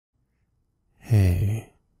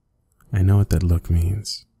Hey, I know what that look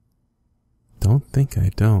means. Don't think I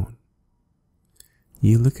don't.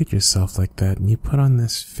 You look at yourself like that and you put on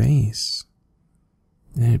this face,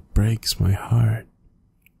 and it breaks my heart.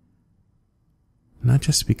 Not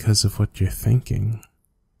just because of what you're thinking,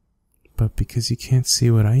 but because you can't see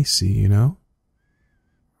what I see, you know?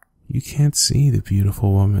 You can't see the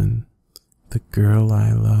beautiful woman, the girl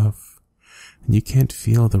I love, and you can't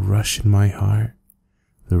feel the rush in my heart,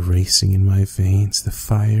 the racing in my veins, the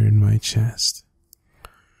fire in my chest.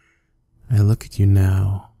 I look at you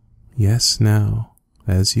now, yes now,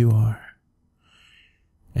 as you are,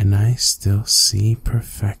 and I still see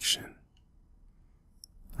perfection.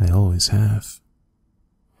 I always have.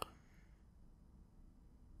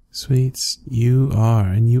 Sweets, you are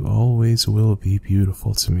and you always will be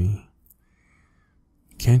beautiful to me.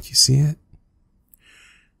 Can't you see it?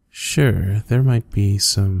 Sure, there might be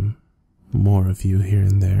some more of you here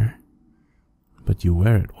and there, but you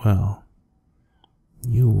wear it well.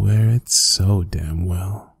 You wear it so damn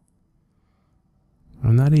well.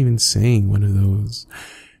 I'm not even saying one of those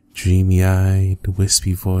dreamy-eyed,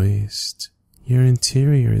 wispy-voiced, your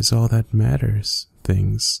interior is all that matters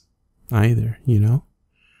things either, you know?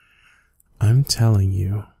 I'm telling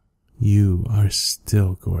you, you are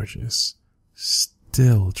still gorgeous,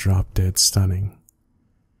 still drop-dead stunning,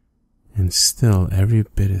 and still every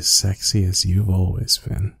bit as sexy as you've always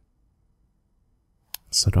been.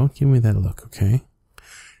 So don't give me that look, okay?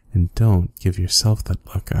 And don't give yourself that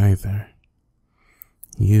look either.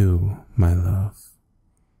 You, my love,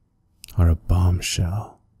 are a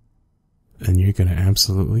bombshell, and you're gonna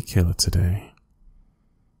absolutely kill it today.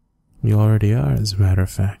 You already are, as a matter of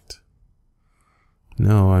fact.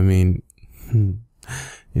 No, I mean,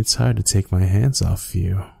 it's hard to take my hands off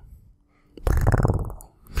you.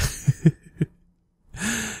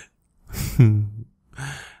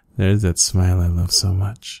 There's that smile I love so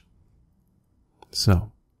much.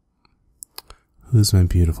 So, who's my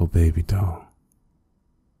beautiful baby doll?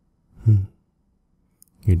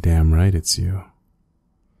 You're damn right it's you.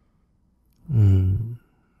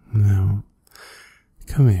 Now,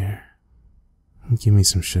 come here. Give me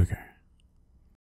some sugar.